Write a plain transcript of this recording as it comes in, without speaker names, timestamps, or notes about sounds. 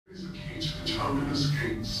terminus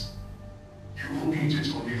gates. You will meet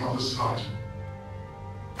it on the other side.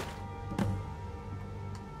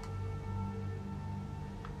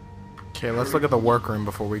 Okay, let's look at the workroom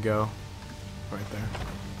before we go. Right there.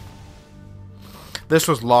 This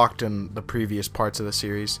was locked in the previous parts of the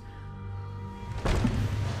series.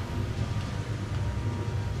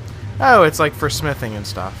 Oh, it's like for smithing and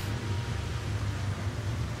stuff.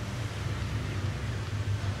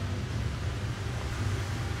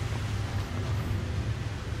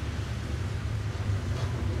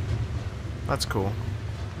 That's cool.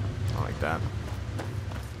 I like that.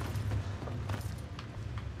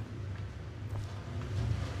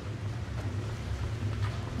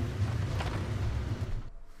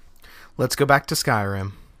 Let's go back to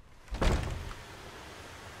Skyrim.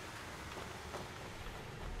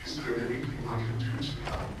 Is there anything I can do to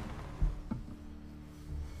help?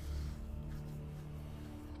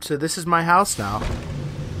 So this is my house now.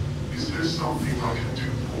 Is there something I can do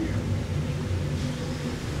for you?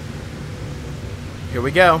 Here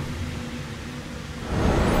we go.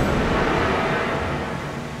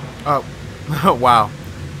 Oh. Oh, wow.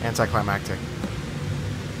 Anticlimactic.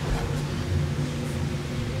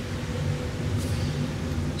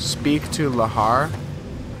 Speak to Lahar.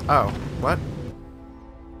 Oh, what?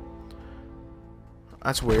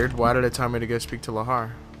 That's weird. Why did it tell me to go speak to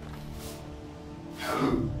Lahar?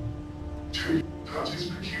 Hello. That is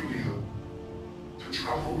peculiar. The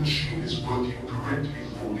travel machine is working correctly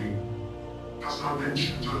for me. As I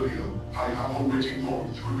mentioned earlier, I have already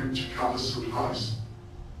gone through it to gather supplies.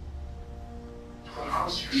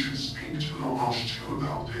 Perhaps you should speak to LAMASHTU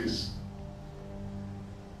about this.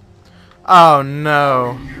 Oh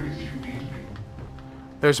no. I'm here if you need me.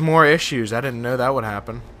 There's more issues. I didn't know that would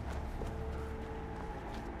happen.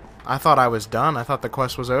 I thought I was done. I thought the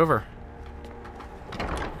quest was over.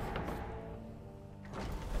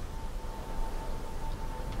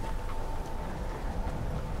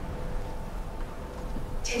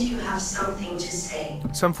 Did you have something to say?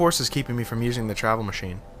 Some force is keeping me from using the travel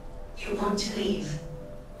machine. You want to leave.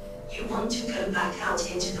 You want to go back out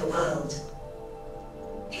into the world.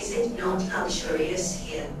 Is it not luxurious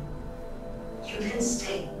here? You can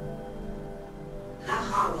stay.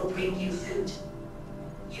 Lahar will bring you food.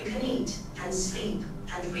 You can eat and sleep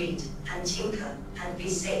and read and tinker and be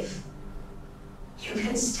safe. You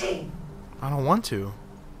can stay. I don't want to.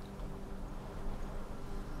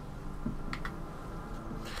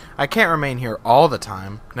 I can't remain here all the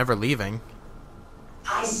time, never leaving.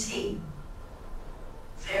 I see.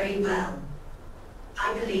 Very well.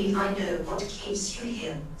 I believe I know what keeps you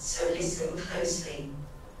here, so listen closely.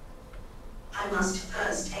 I must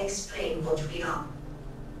first explain what we are.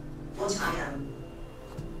 What I am.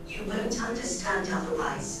 You won't understand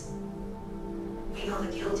otherwise. We are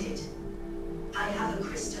the Gilded. I have a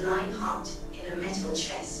crystalline heart in a metal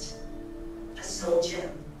chest. A soul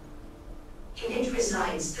gem. In it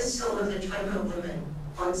resides the soul of a Dwemer woman,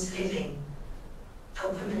 once living. A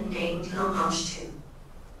woman named LAMASHTU.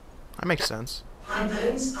 That makes sense. My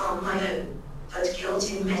bones are my own, but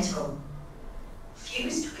gilt in metal.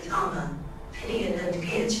 Fused with armor, pillion and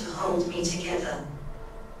gear to hold me together.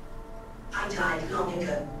 I died long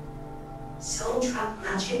ago. Soul trap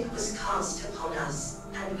magic was cast upon us,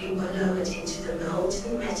 and we were lowered into the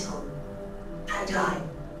molten metal.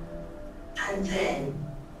 And then,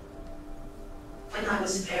 when I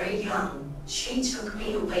was very young, she took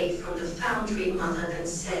me away from the Foundry Mother and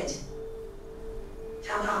said,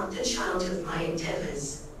 "Thou art the child of my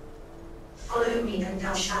endeavors. Follow me and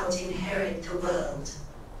thou shalt inherit the world."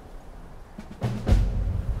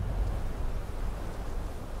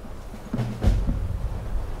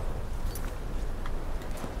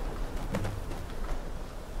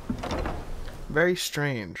 Very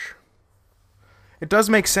strange. It does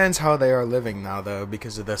make sense how they are living now, though,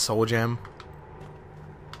 because of the soul gem.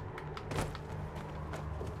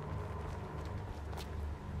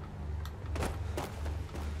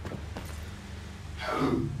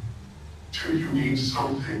 Hello. Do you need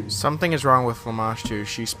something? Something is wrong with LAMASHTU.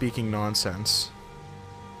 She's speaking nonsense.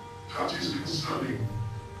 That is concerning.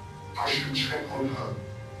 I should check on her.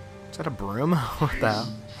 Is that a broom? What the hell?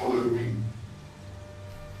 Please follow me.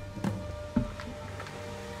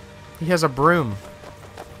 He has a broom.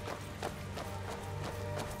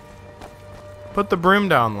 Put the broom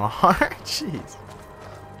down, Lahar. Jeez.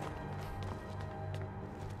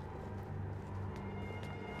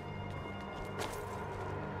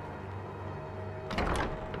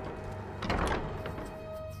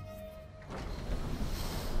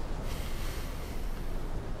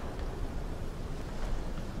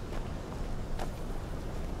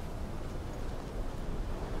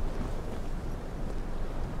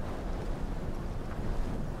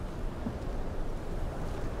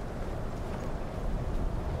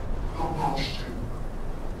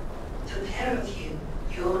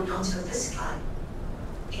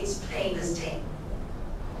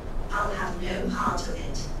 have no part of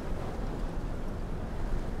it.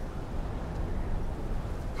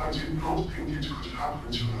 I did not think it could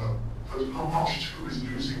happen to her, but LAMASHTU is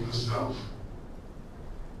losing herself.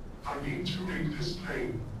 I need to make this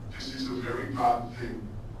plain. This is a very bad thing.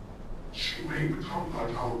 She may become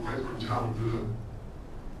like our brethren down below.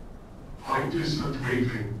 Mindless and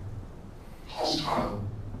raving. Hostile.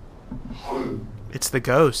 Hollow. It's the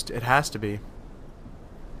ghost. It has to be.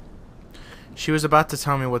 She was about to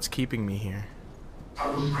tell me what's keeping me here.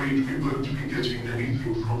 I'm afraid we won't be getting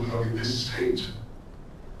anything from her in this state.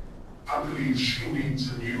 I believe she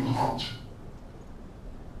needs a new heart.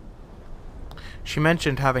 She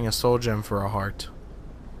mentioned having a soul gem for a heart.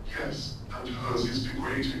 Yes, and hers is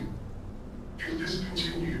degrading. If this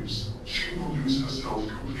continues, she will lose herself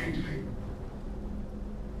completely.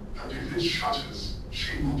 And if it shatters,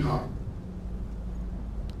 she will die.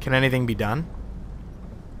 Can anything be done?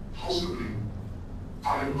 Possibly.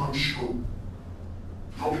 I am unsure.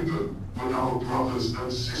 Long ago, when our brothers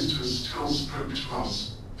and sisters still spoke to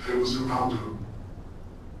us, there was Amalgam.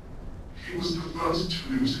 He was the first to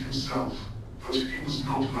lose himself, but he was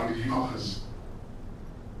not like the others.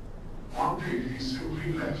 One day he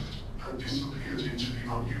simply left and disappeared into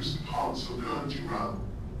the unused parts of the underground.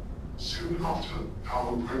 Soon after,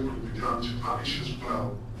 our brethren began to vanish as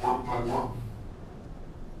well, one by one.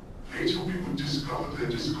 Later we would discover their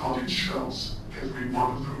discarded shells, every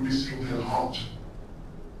one of them missing their heart.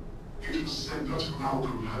 It was said that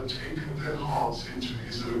Amalgam had taken their hearts into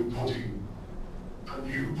his own body, a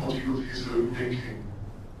new body of his own making.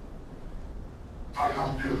 I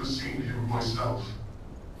have never seen him myself,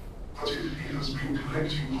 but if he has been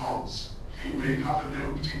collecting hearts, he may have an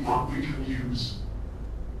empty one we can use.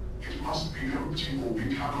 It must be empty or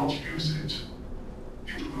we cannot use it.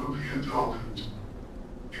 It will appear darkened.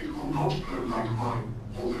 It will not glow like mine,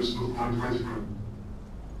 or those of my brethren.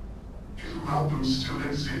 If Amalgam still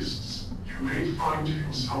exists, you may find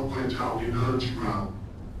him somewhere down in underground.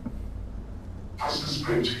 I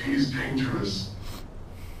suspect he is dangerous.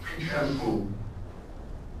 Be careful.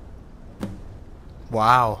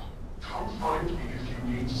 Wow. Come find me if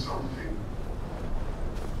you need something.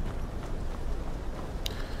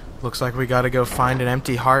 Looks like we gotta go find an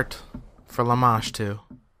empty heart for LAMASHTU.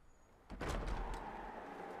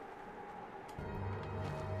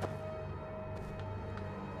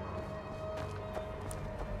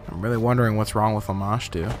 I'm really wondering what's wrong with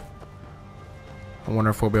LAMASHTU. I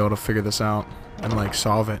wonder if we'll be able to figure this out and like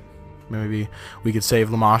solve it. Maybe we could save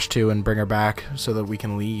LAMASHTU and bring her back so that we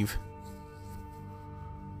can leave.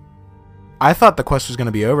 I thought the quest was going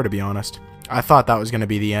to be over, to be honest. I thought that was going to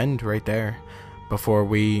be the end right there before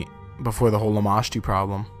the whole LAMASHTU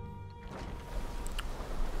problem.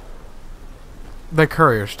 The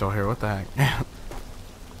courier's still here. What the heck?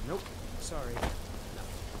 Nope. Sorry.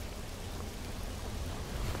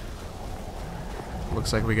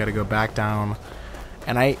 Looks like we got to go back down.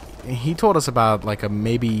 And he told us about like a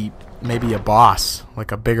maybe a boss,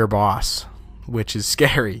 like a bigger boss, which is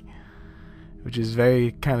scary. Which is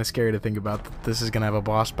very kind of scary to think about. That this is gonna have a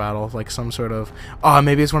boss battle, like some sort of. Oh,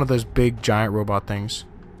 maybe it's one of those big giant robot things.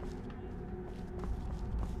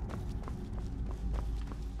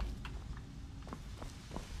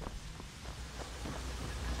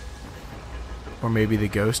 Or maybe the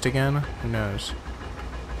ghost again? Who knows?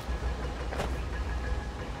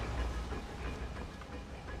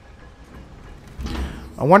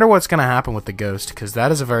 I wonder what's going to happen with the ghost, because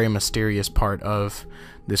that is a very mysterious part of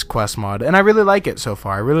this quest mod. And I really like it so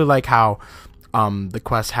far. I really like how the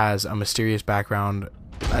quest has a mysterious background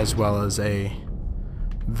as well as a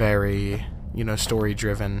very, you know,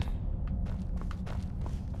 story-driven.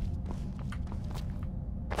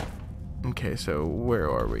 Okay, so where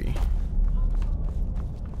are we?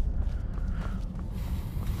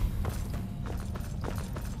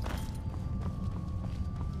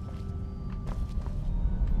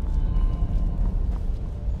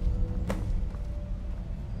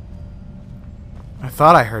 I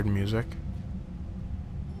thought I heard music.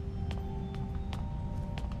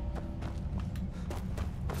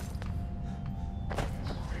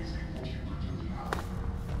 It's crazy what you could have had.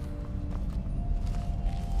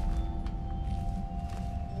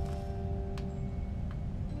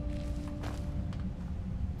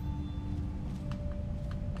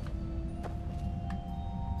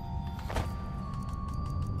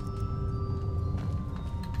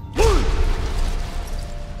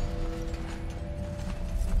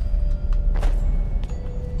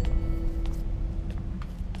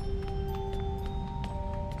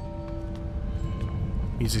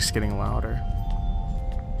 Music's getting louder.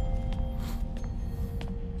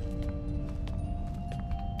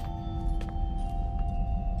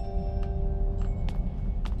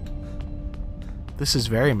 This is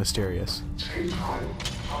very mysterious. Take time.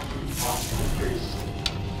 I'm going to pass your face.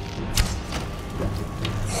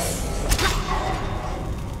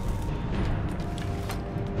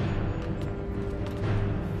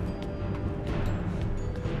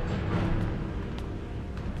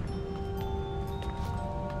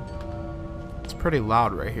 It's pretty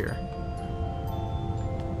loud right here.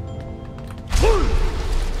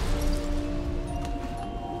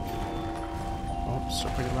 Oh,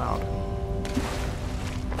 still pretty loud.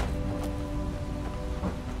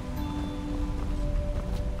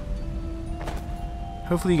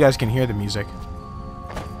 Hopefully you guys can hear the music.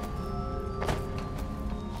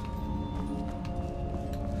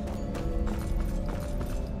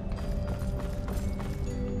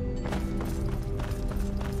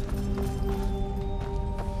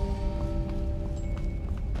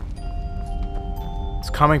 It's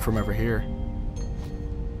coming from over here.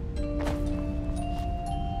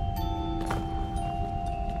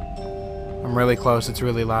 I'm really close, it's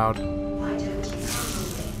really loud. Why don't you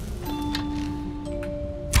come with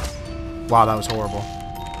me? Wow, that was horrible.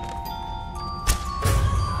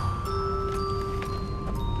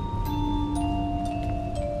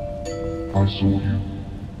 I saw you.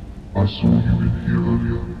 I saw you in here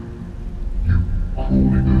earlier. You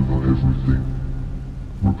crawling over everything,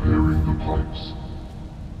 repairing the pipes.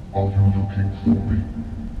 Are you looking for me?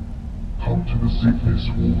 Come to the sickness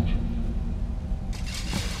ward.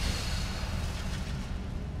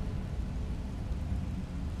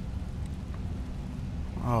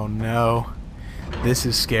 Oh no. This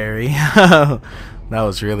is scary. That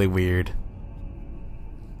was really weird.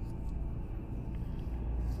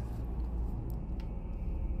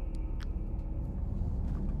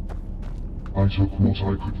 I took what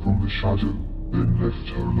I could from the shadow, then left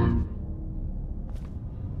her alone.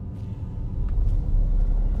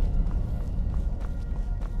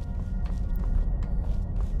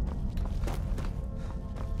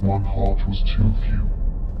 One heart was too few.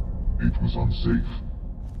 It was unsafe.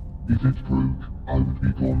 If it broke, I would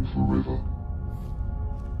be gone forever.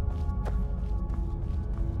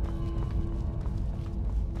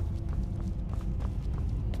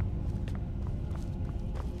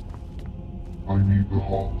 I need the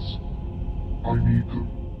hearts. I need them.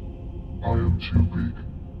 I am too big.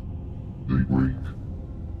 They break,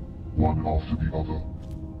 one after the other.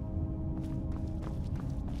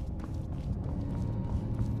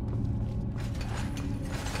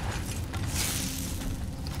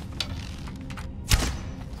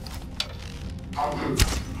 Come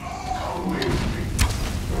away with me.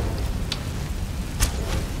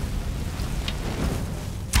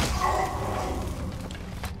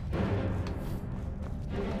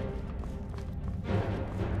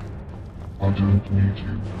 I don't need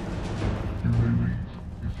you. You may leave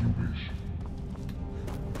if you wish.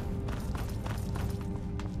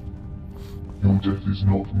 Your death is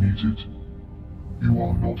not needed. You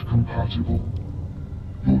are not compatible.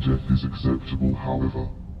 Your death is acceptable, however.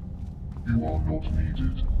 You are not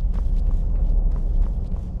needed.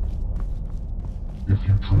 If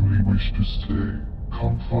you truly wish to stay,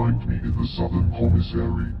 come find me in the Southern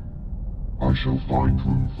Commissary. I shall find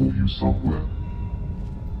room for you somewhere.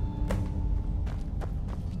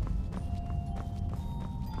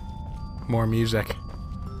 More music.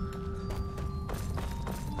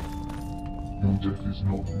 Your death is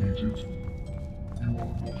not needed. You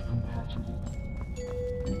are not compatible.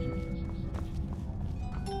 Your death is acceptable.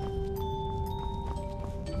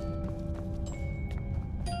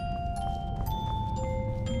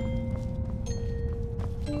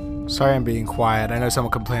 Sorry I'm being quiet. I know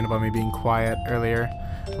someone complained about me being quiet earlier.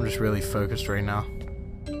 I'm just really focused right now.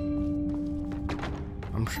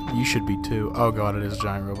 You should be too. Oh god, it is a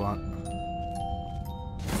giant robot.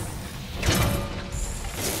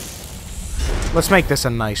 Let's make this a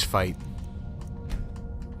nice fight.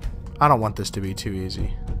 I don't want this to be too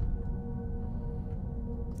easy.